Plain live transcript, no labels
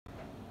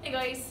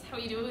Hey guys, how are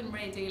you doing?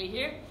 Mairéad Daly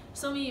here.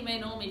 Some of you may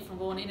know me from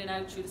going in and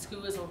out through the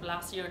schools over the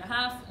last year and a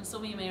half, and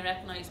some of you may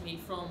recognise me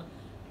from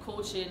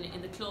coaching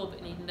in the club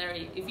in Eden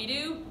Derry. If you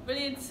do,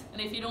 brilliant, and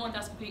if you don't,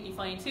 that's completely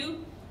fine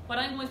too. What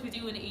I'm going to be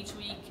doing each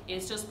week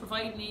is just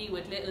providing you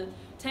with little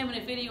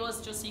 10-minute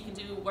videos just so you can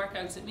do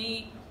workouts with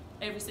me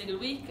every single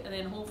week, and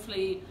then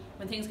hopefully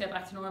when things get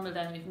back to normal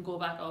then we can go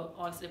back out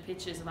onto the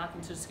pitches and back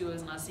into the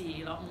schools and I'll see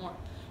you a lot more.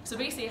 So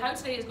basically how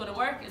today is going to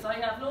work is I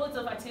have loads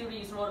of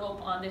activities wrote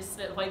up on this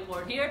little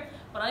whiteboard here.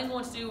 What I'm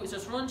going to do is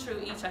just run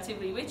through each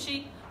activity with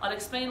you. I'll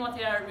explain what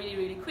they are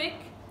really quick,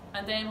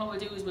 and then what we'll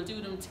do is we'll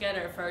do them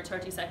together for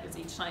 30 seconds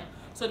each time.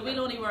 So it will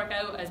only work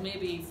out as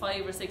maybe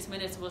 5 or 6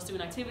 minutes of us doing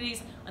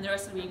activities, and the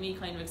rest will be me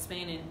kind of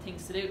explaining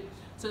things to do.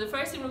 So the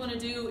first thing we're going to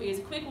do is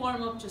a quick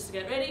warm up just to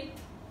get ready.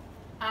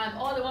 And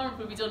all the warm up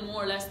will be done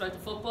more or less about the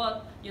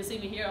football. You'll see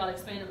me here, I'll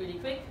explain it really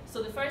quick.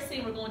 So the first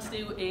thing we're going to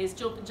do is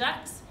jumping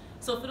jacks.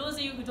 So for those of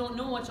you who don't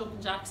know what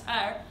jumping jacks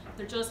are,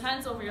 they're just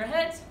hands over your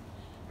head,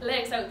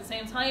 legs out at the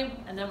same time,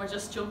 and then we're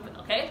just jumping,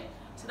 okay?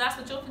 So that's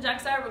what jumping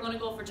jacks are. We're going to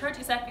go for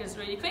 30 seconds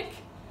really quick.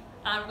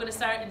 And we're going to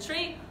start in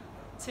 3,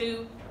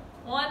 2,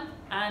 1,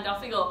 and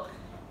off we go.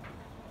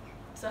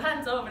 So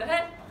hands over the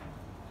head,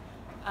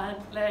 and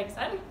legs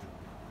out.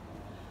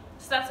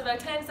 So that's about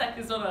 10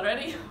 seconds done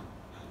already,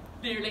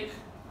 nearly.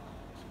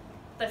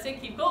 That's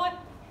it, keep going.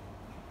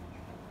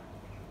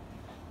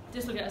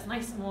 This will get us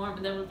nice and warm,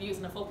 and then we'll be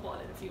using a football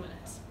in a few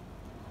minutes.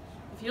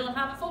 If you don't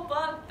have a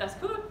football, that's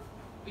good.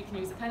 We can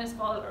use a tennis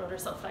ball or other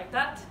stuff like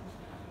that.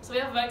 So we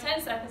have about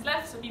 10 seconds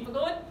left, so keep it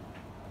going.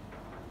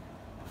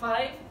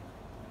 5,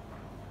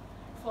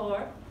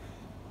 4,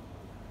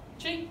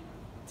 3,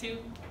 2,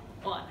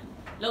 1.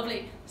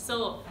 Lovely.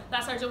 So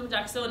that's our jumping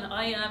jacks done.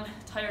 I am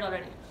tired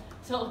already.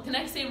 So the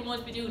next thing we're going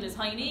to be doing is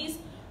high knees.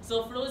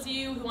 So for those of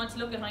you who want to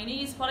look at high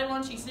knees, what I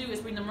want you to do is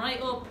bring them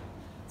right up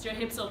to your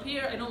hips up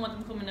here. I don't want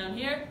them coming down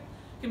here.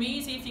 It can be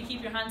easy if you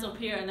keep your hands up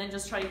here and then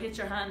just try to hit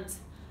your hands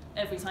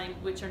every time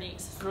with your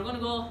knees. So we're going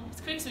to go as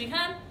quick as we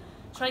can.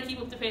 Try to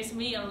keep up the pace with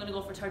me, and we're going to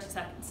go for 30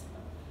 seconds.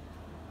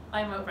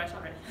 I'm out of breath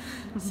already.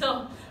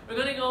 So we're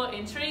going to go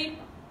in 3,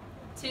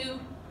 2,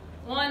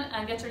 1,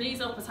 and get your knees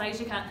up as high as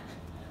you can.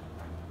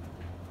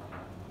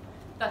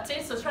 That's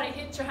it. So try to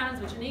hit your hands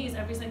with your knees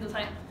every single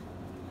time.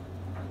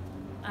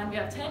 And we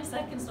have 10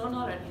 seconds done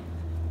already.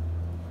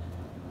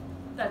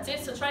 That's it.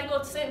 So try to go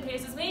at the same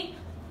pace as me.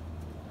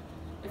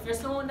 If you're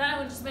slowing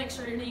down, just make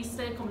sure your knees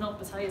stay coming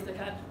up as high as they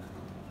can.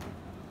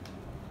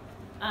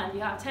 And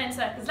you have 10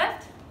 seconds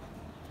left.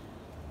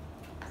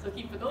 So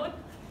keep it going.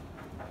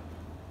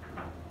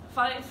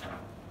 5,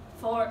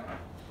 4,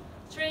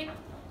 3,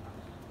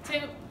 2,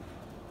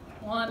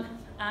 1,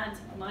 and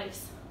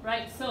nice.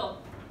 Right, so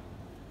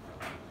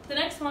the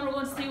next one we're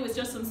going to do is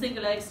just some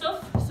single leg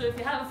stuff. So if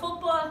you have a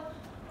football,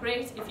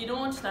 great. If you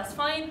don't, that's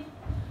fine.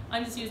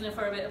 I'm just using it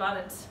for a bit of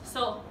balance.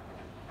 So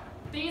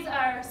these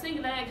are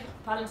single leg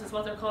balance is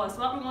what they're called. So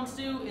what we're going to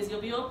do is you'll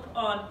be up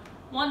on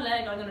one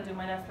leg. I'm going to do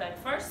my left leg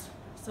first.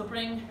 So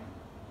bring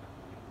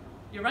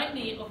your right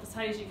knee up as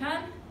high as you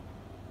can.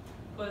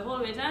 Go the whole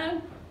way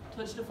down,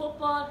 touch the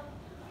football,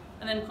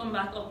 and then come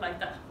back up like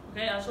that.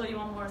 Okay, I'll show you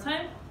one more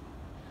time.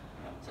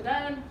 So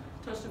down,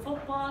 touch the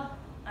football,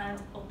 and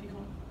up you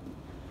come.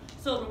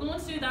 So we're going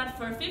to do that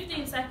for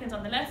 15 seconds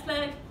on the left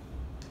leg.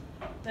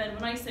 Then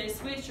when I say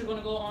switch, you're going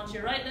to go onto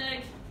your right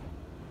leg,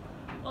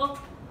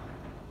 up,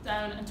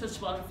 down, and touch the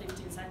ball for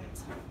 15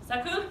 seconds. Is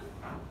that cool?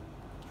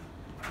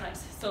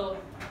 Nice. So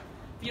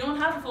if you don't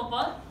have a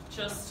football,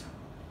 just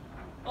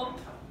up,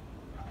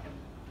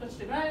 touch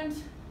the ground,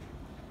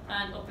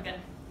 and up again.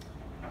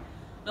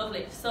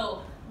 Lovely.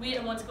 So we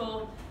are going to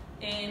go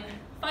in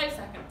 5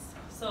 seconds.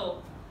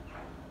 So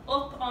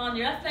up on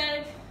your left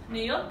leg,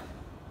 knee up,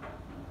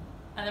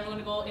 and then we're going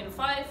to go in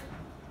 5,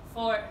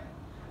 4,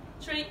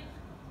 3,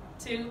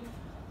 2,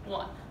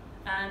 1,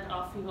 and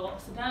off you go.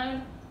 So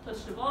down,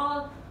 touch the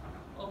ball,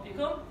 up you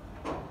come,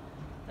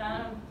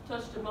 down,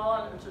 touch the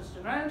ball or touch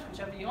the ground,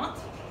 whichever you want,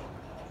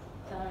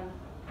 down,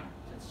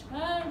 touch the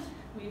ground.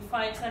 We have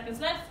 5 seconds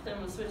left, then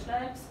we'll switch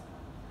legs.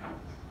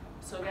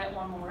 So get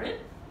one more in,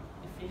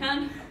 if you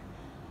can,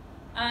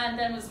 and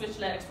then we'll switch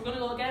legs. We're going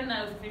to go again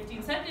now for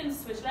 15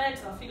 seconds, switch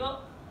legs, off you go.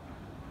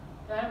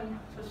 Down,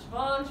 touch the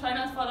ball, try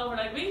not to fall over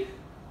like me.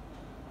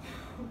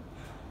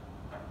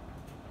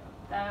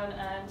 Down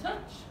and touch.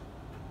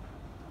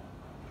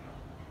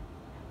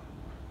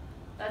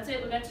 That's it,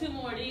 we'll get 2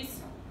 more of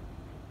these.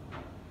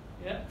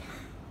 Yep.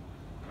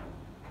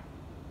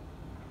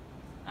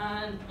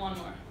 And 1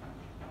 more.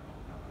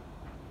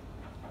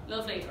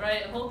 Lovely,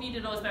 right, I hope you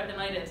did those better than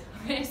I did.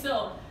 Okay,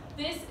 so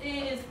this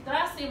is the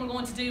last thing we're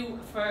going to do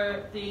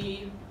for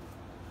the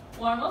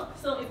warm-up.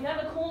 So if you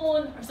have a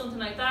cone or something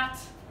like that,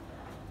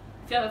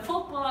 if you have a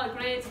football, a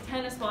great, a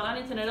tennis ball,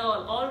 anything at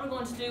all we're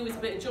going to do is a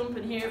bit of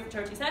jumping here for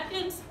 30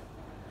 seconds.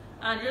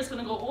 And you're just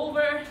going to go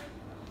over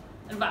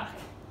and back,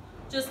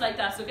 just like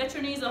that. So get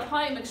your knees up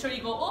high, make sure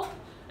you go up.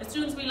 As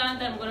soon as we land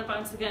then we're going to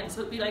bounce again,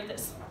 so it'll be like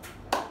this.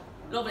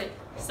 Lovely.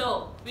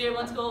 So we are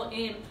going to go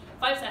in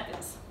 5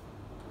 seconds.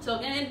 So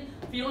again,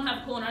 if you don't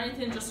have a cone or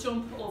anything, just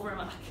jump over and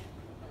back.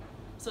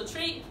 So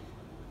 3,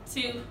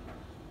 2,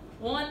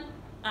 1,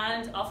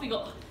 and off we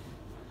go.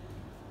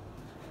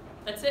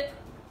 That's it.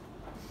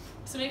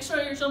 So make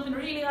sure you're jumping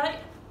really high,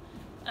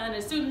 and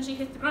as soon as you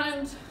hit the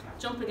ground,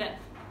 jump again.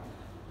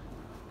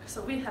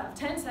 So we have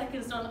 10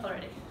 seconds done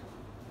already.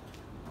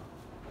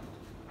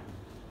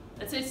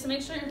 That's it, so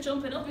make sure you're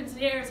jumping up into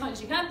the air as high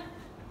as you can.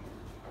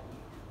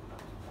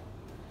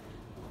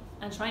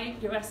 And try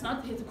your best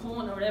not to hit the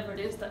cone or whatever it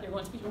is that you're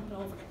going to be jumping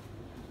over.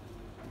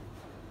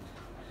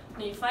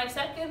 Need 5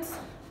 seconds.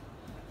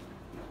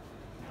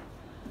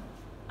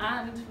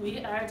 And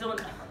we are done.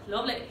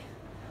 Lovely.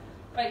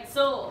 Right,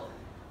 so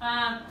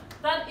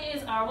that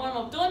is our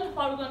warm-up done.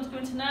 What we're going to go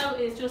into now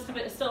is just a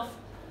bit of stuff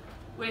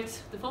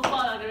with the football.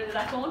 I'll get rid of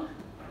that going.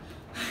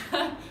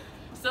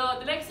 So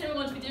the next thing we're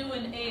going to be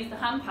doing is the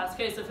hand pass.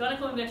 Okay, so if you want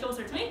to come a bit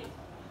closer to me,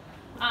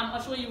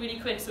 I'll show you really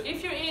quick. So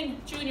if you're in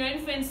junior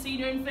infants,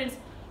 senior infants,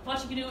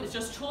 what you can do is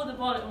just throw the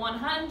ball in one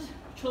hand,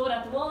 throw it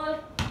at the wall,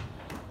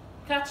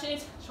 catch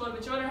it, throw it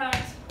with your other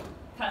hand,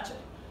 catch it.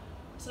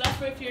 So that's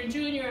for if you're in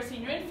junior or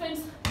senior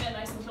infants, get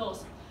nice and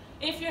close.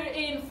 If you're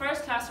in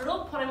first class or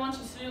up, what I want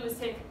you to do is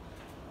take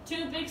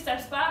 2 big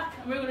steps back,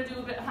 and we're going to do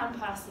a bit of hand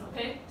passing,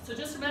 okay? So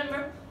just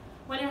remember,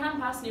 when you're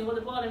hand passing, you hold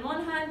the ball in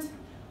one hand,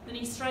 then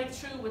you strike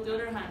through with the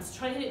other hand.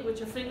 Try hit it with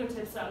your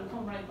fingertips, that will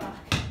come right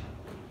back.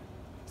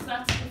 So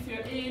that's if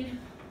you're in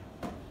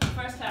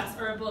first class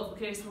or above.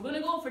 Okay, so we're going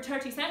to go for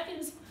 30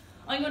 seconds.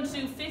 I'm going to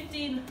do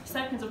 15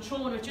 seconds of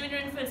throwing with junior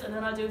infants, and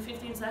then I'll do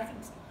 15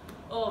 seconds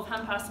of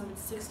hand passing with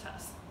 6th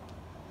class.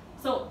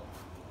 So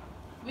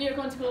we are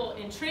going to go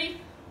in 3,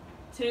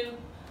 2,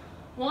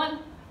 1,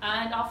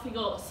 and off we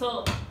go.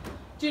 So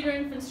junior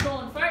infants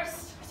throwing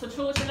first. So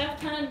throw with your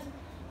left hand,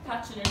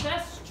 catch in your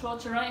chest. Throw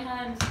with your right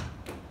hand,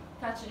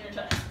 catch in your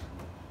chest.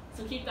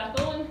 So keep that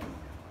going.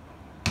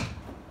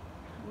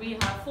 We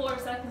have 4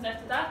 seconds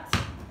after that.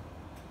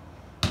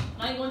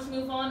 I'm going to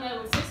move on now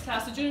with 6th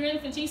class. So junior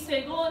infant, you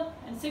stay going,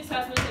 and 6th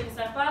class will take a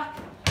step back.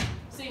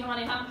 See how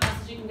many hand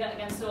passes you can get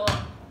against the wall.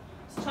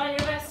 So try your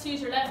best to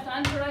use your left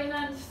and your right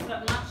hand, so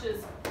that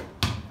matches.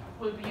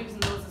 We'll be using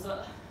those as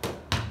well.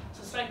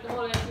 So strike the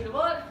whole way through the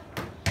ball.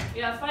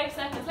 We have 5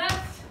 seconds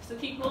left, so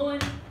keep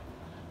going.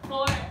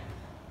 4,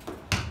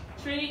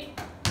 3,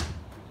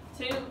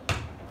 2,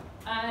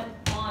 and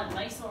 1.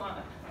 Nice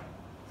one.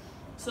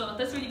 So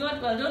that's really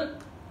good, well done.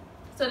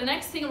 So the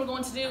next thing we're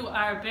going to do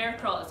are bear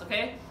crawls,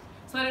 okay?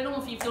 So I don't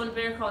know if you've done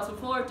bear crawls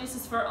before. This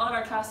is for all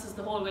our classes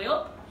the whole way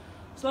up.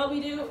 So what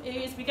we do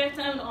is we get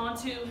down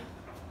onto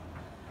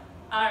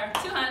our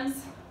 2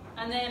 hands,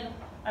 and then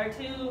our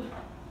 2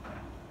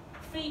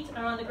 feet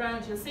are on the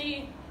ground. You'll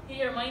see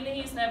here my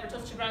knees never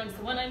touch the ground.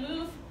 So when I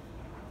move,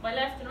 my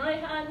left and right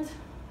hand,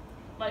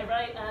 my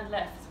right and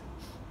left.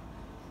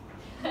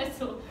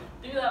 So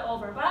do that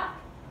over and back.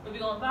 We'll be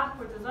going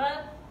backwards as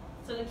well.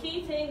 So the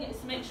key thing is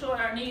to make sure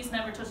our knees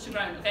never touch the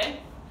ground,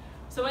 okay?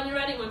 So when you're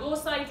ready, we'll go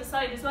side to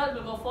side as well.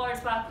 We'll go forwards,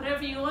 back,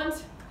 whatever you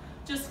want.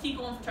 Just keep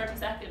going for 30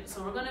 seconds.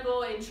 So we're going to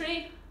go in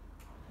 3,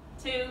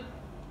 2,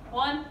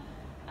 1,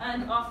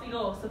 and off we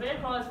go. So bear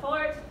crawls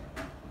forward.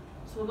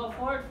 So we'll go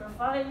forward for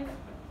 5,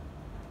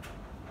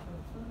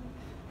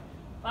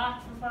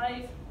 back for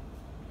 5.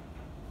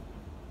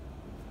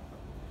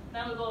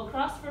 Then we'll go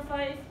across for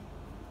 5,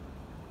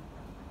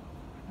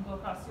 and go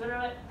across the other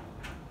way.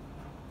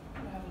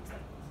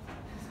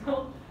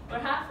 So we're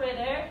halfway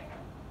there.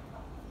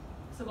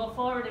 So go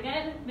forward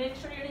again. Make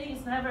sure your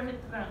knees never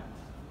hit the ground.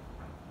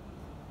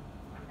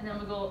 And then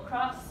we'll go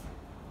across.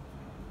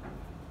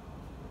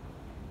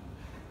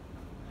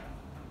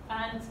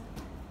 And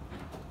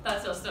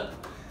that's just done.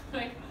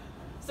 Right.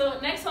 So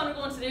next one we're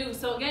going to do.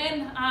 So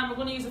again, we're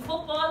going to use a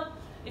football.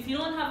 If you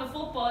don't have a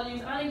football,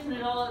 use anything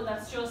at all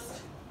that's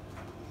just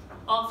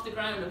off the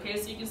ground. Okay.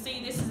 So you can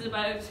see this is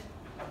about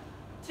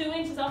 2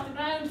 inches off the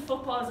ground.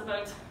 Football is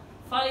about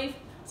 5.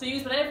 So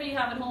use whatever you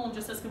have at home,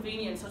 just as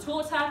convenient. So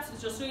toe taps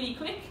is just really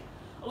quick.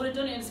 I would have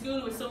done it in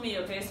school with some of you,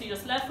 okay? So you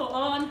just left foot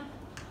on,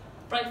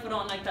 right foot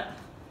on like that,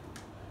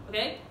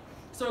 okay?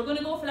 So we're going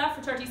to go for that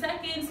for 30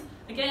 seconds.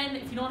 Again,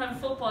 if you don't have a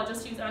football,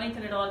 just use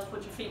anything at all to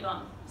put your feet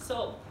on.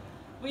 So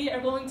we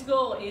are going to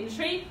go in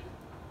 3,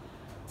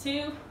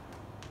 2,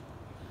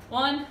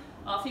 1,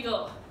 off you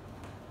go.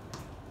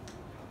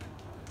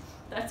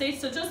 That's it.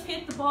 So just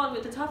hit the ball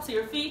with the tops of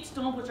your feet.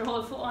 Don't put your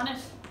whole foot on it.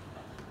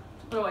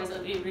 Otherwise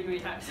it'll be really, really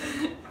hard.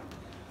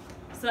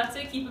 So that's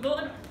it, keep it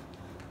going.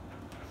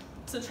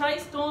 So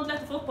don't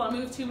let the football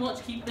move too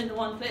much, keep it in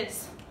one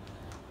place.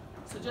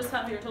 So just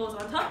have your toes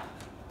on top.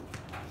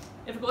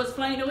 If it goes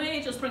flying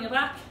away, just bring it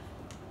back.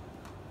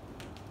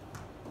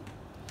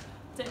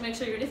 Make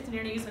sure you're lifting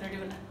your knees when you're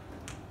doing it.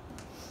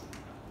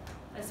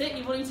 That's it,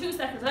 you've only 2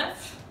 seconds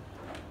left.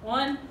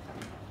 1,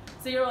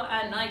 0,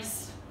 and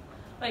nice.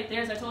 Right,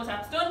 there's our toe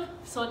taps done.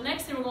 So the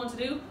next thing we're going to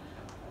do,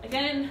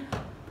 again,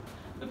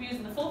 we'll be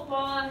using the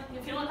football.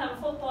 If you don't have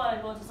a football,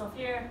 I'll go to stuff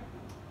here.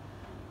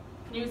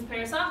 You can use a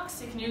pair of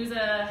socks, you can use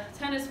a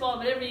tennis ball,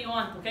 whatever you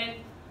want, okay?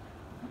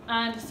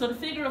 And so the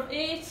figure of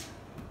 8 is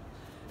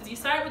you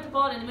start with the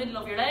ball in the middle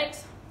of your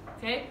legs,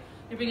 okay?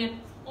 You bring it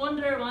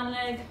under one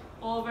leg,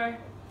 over,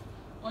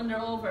 under,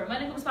 over.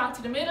 When it comes back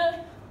to the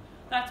middle,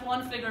 that's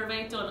 1 figure of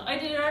 8 done. I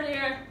did it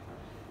earlier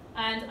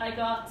and I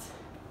got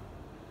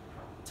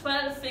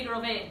 12 figure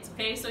of 8,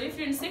 okay? So if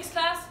you're in 6th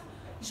class,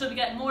 you should be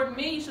getting more than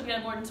me, you should be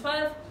getting more than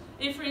 12.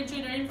 If you're in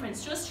junior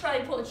infants, just try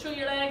to put it through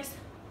your legs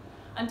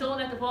and don't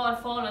let the ball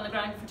fall on the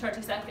ground for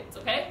 30 seconds,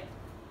 okay?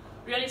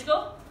 Ready to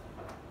go?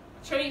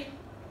 3,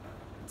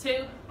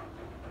 2,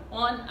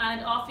 1,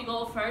 and off you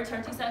go for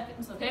 30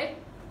 seconds, okay?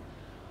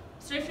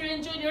 So if you're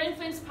in junior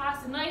infants,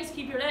 pass it nice,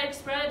 keep your legs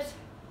spread,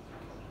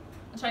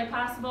 and try to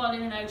pass the ball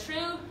in and out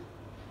through.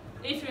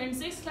 If you're in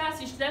 6th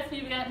class, you should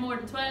definitely be getting more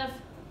than 12.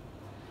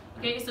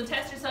 Okay, so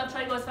test yourself,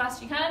 try to go as fast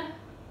as you can.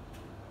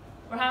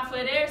 We're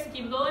halfway there, so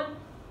keep it going.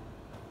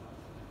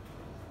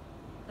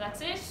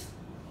 That's it.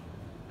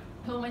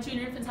 I hope my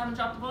junior infants haven't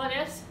dropped the ball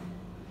yet.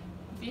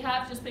 If you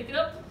have, just pick it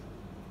up.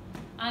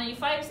 And you have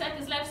 5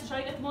 seconds left, so try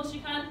to get the most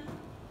you can.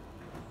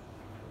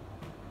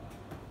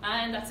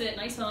 And that's it,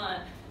 nice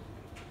one.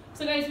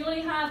 So guys, we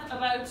only have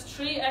about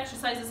 3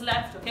 exercises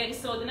left, okay?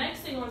 So the next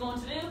thing we're going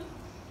to do,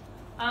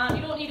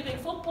 you don't need a big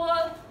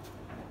football,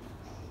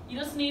 you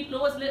just need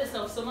loads of little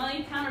stuff. So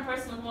my camera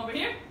person will come over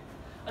here.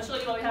 I'll show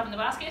you what we have in the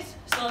basket.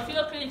 So if you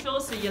look really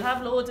closely, you'll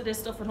have loads of this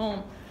stuff at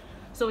home.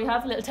 So we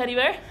have a little teddy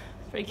bear,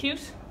 very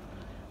cute,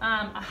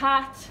 a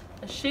hat,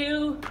 a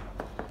shoe,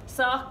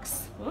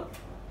 socks,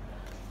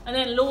 and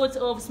then loads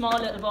of small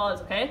little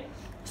balls, okay?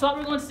 So what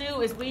we're going to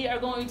do is we are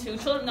going to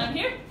throw them down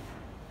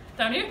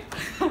here.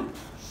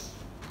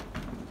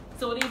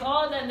 So we'll leave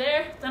all them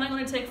there. Then I'm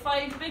going to take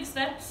 5 big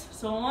steps.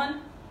 So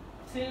 1,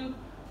 2,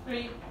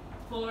 3,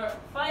 4,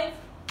 5.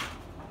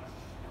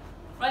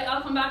 Right,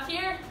 I'll come back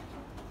here.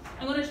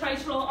 I'm going to try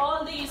to throw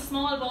all these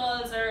small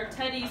balls or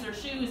teddies or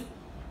shoes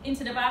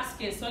into the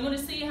basket. So I'm going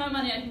to see how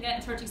many I can get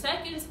in 30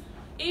 seconds.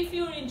 If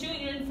you're in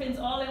junior infants,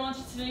 all I want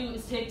you to do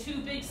is take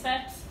 2 big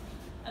steps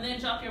and then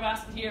drop your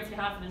basket here if you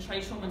haven't and try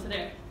to throw them into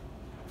there.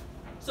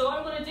 So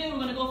what we're going to do, we're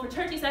going to go for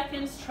 30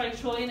 seconds, try to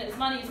throw in as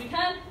many as we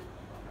can.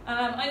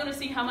 I'm going to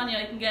see how many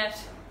I can get,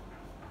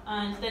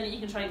 and then you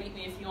can try to beat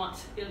me if you want.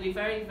 It'll be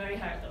very, very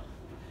hard though.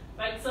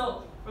 Right,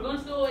 so we're going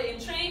to go in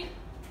 3,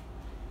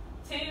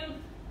 2,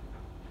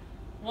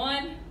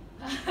 1,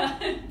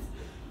 and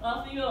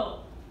off you go.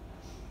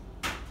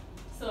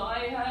 So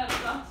I have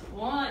got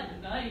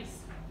 1, nice.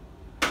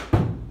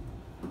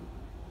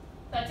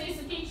 That's it,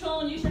 so keep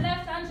throwing. Use your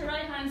left hand, your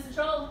right hands to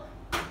throw.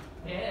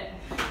 Yeah.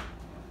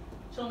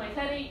 Throw my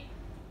teddy.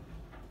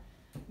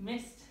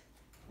 Missed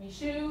my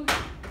shoe.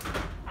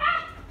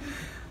 Ah!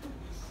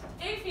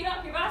 If you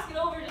knock your basket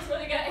over, just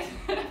run again.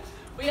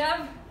 We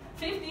have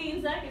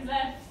 15 seconds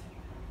left.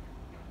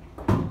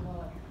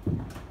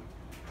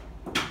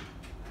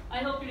 I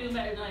hope you're doing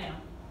better than I am.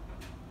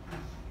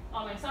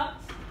 On my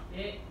socks.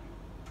 Yeah.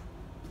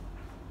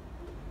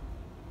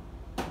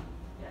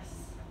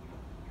 Yes.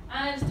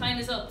 And time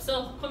is up.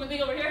 So come with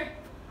me over here.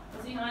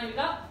 Let's see how many we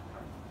got.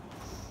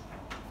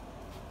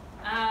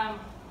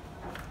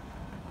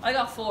 I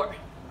got 4.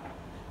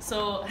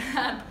 So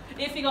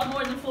if you got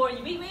more than 4,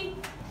 you beat me.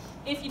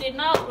 If you did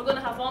not, we're going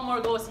to have 1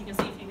 more go so you can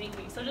see if you beat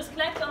me. So just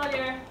collect all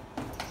your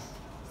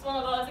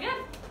small balls again.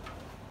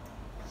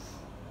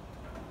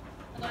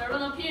 I'm going to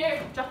run up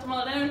here, drop them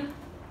all down.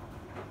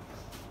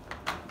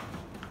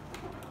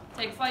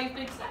 Take 5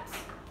 big steps.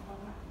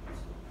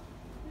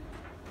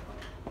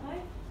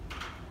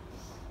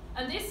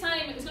 And this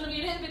time it's going to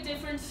be a little bit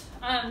different.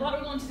 What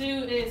we're going to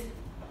do is,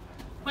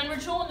 when we're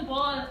throwing the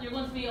ball, you're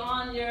going to be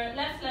on your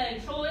left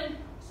leg throwing,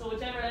 so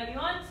whichever leg you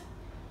want.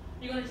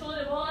 You're going to throw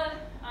the ball.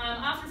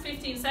 After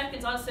 15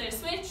 seconds, I'll say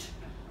switch.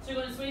 So you're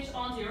going to switch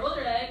onto your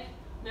other leg,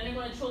 then you're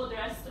going to throw the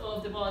rest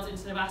of the balls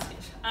into the basket.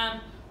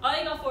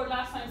 I got 4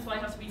 last time, so I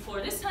have to be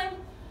 4 this time.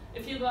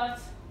 If you got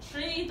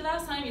 3 the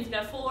last time, you have to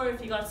get 4.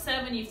 If you got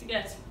 7, you have to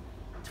get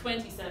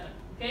 27.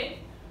 Okay?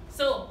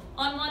 So,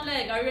 on one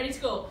leg, are you ready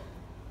to go?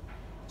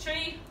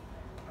 3,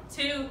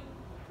 2,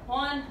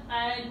 1,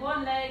 and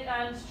 1 leg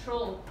and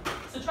throw.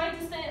 So try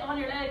to stay on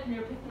your leg when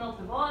you're picking up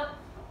the ball.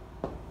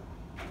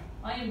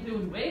 I am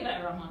doing way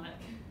better on one leg.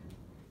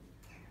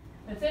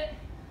 That's it.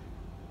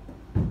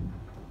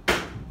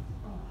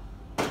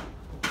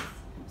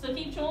 So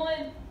keep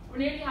throwing. We're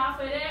nearly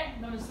halfway there.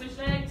 I'm going to switch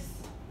legs.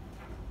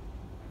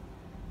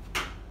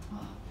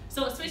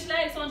 So switch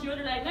legs onto your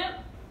other leg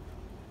now.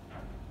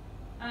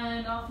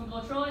 And off you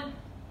go throwing.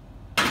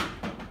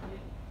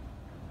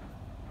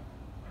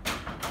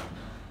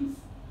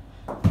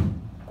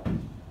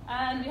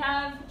 And we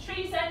have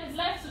 3 seconds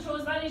left, so throw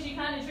as many as you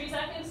can in 3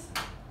 seconds.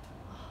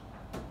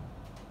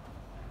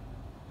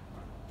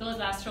 Those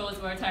last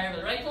throws were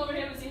terrible. Right, come over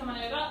here and see how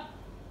many I got.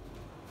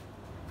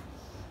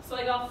 So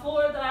I got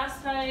 4 the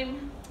last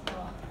time.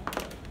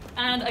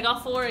 And I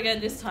got 4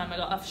 again this time. I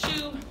got a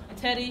shoe, a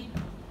teddy,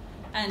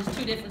 and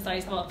 2 different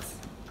size balls.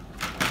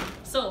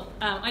 So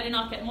I did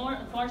not get more,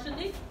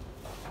 unfortunately.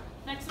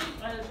 Next week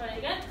I'll try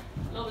again.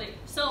 Lovely.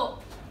 So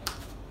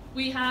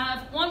we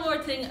have 1 more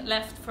thing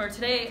left for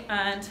today,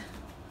 and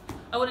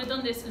I would have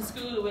done this in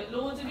school with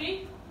loads of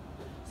you.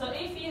 So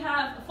if you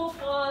have a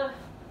football,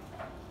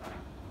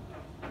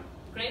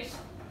 great.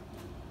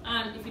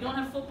 If you don't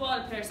have football,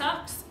 a pair of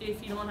socks.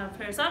 If you don't have a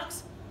pair of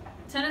socks,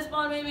 tennis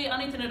ball maybe,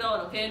 anything at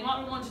all, okay? And what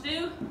we're going to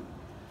do,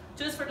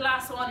 just for the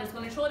last one, is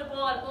going to throw the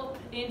ball up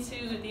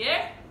into the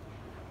air,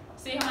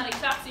 see how many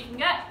claps you can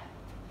get,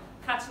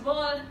 catch the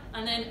ball,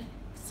 and then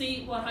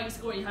see what high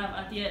score you have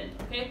at the end,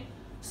 okay?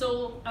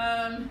 So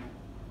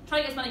try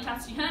to get as many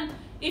claps as you can.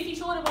 If you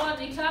throw the ball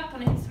and you clap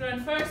and it hits the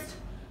ground first,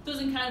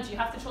 doesn't count. You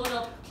have to throw it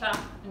up, clap,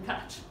 and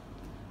catch.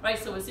 Right,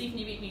 so we'll see can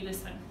you beat me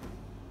this time.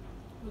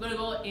 We're going to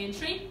go in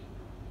 3,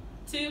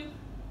 2,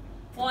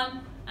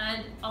 1,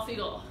 and off we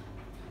go.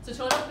 So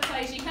throw it up as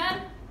high as you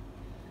can,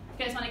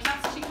 get as many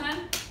claps as you can.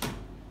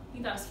 I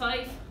think that was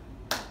 5,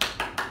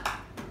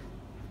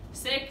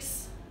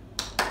 6.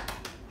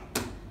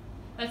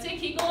 That's it,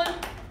 keep going.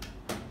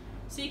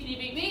 See can you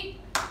beat me.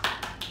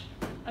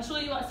 I'll show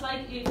you what it's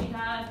like if you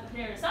have a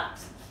pair of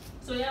socks.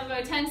 So you have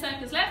about 10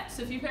 seconds left,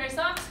 so if you have a pair of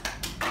socks,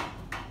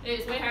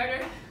 it's way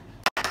harder.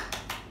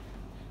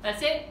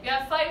 That's it, we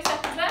have 5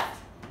 seconds left.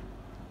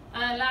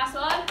 And last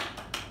one.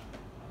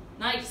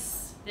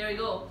 Nice, there we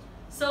go.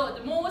 So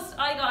the most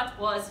I got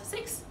was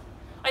 6,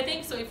 I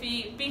think. So if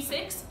you beat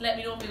 6, let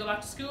me know when we go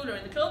back to school or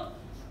in the club.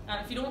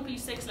 And if you don't beat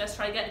 6, let's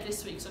try to get it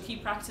this week. So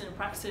keep practicing and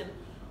practicing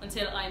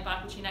until I'm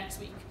back with you next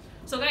week.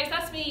 So guys,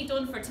 that's me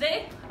done for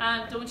today.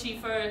 Done with you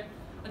for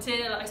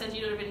until I send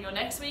you another video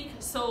next week.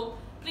 So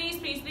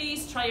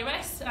please try your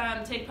best.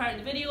 Take part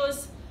in the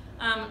videos.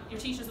 Your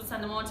teachers will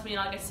send them on to me and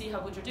I'll get to see how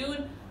good you're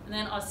doing. And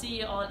then I'll see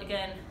you all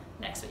again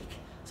next week.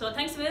 So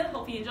thanks a million,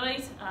 hope you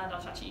enjoyed, and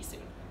I'll chat to you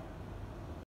soon.